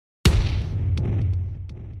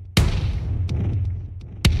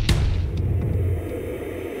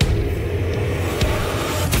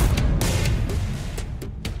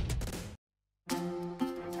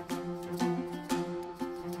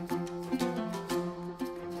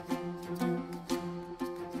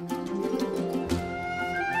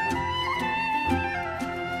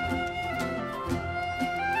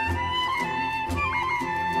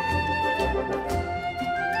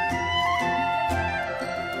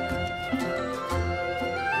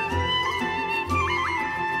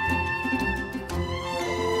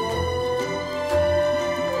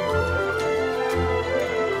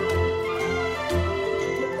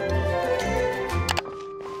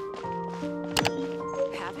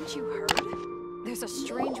Haven't you heard? There's a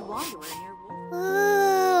strange wanderer near Wolf.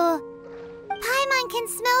 Ooh! Paimon can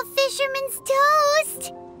smell fisherman's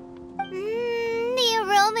toast! The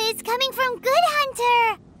aroma is coming from Good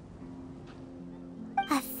Hunter!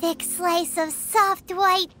 A thick slice of soft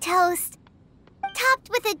white toast, topped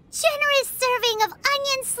with a generous serving of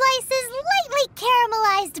onion slices lightly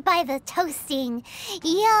caramelized by the toasting.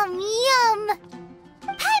 Yum, yum!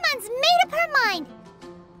 Paimon's made up her mind!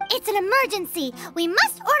 It's an emergency! We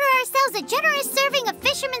must order ourselves a generous serving of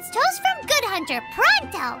fisherman's toast from Good Hunter,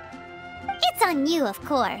 pronto! It's on you, of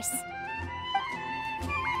course.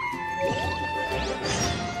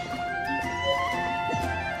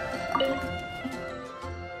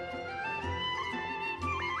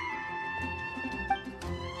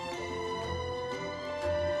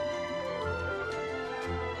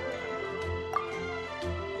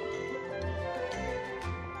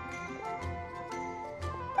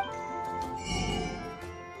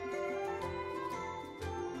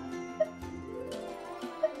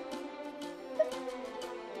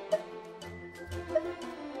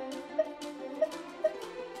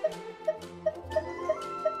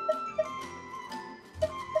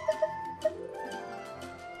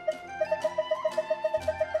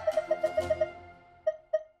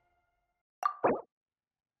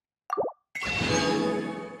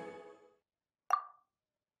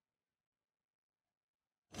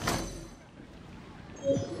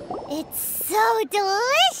 It's so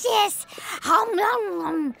delicious!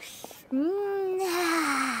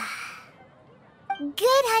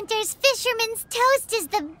 Good Hunter's Fisherman's Toast is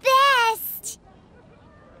the best!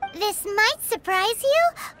 This might surprise you,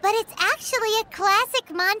 but it's actually a classic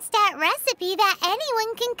Mondstadt recipe that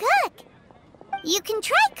anyone can cook. You can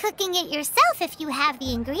try cooking it yourself if you have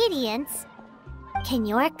the ingredients. Can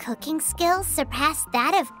your cooking skills surpass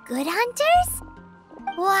that of Good Hunter's?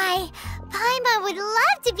 Why, Paimon would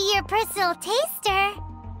love to be your personal taster.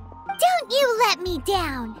 Don't you let me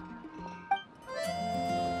down.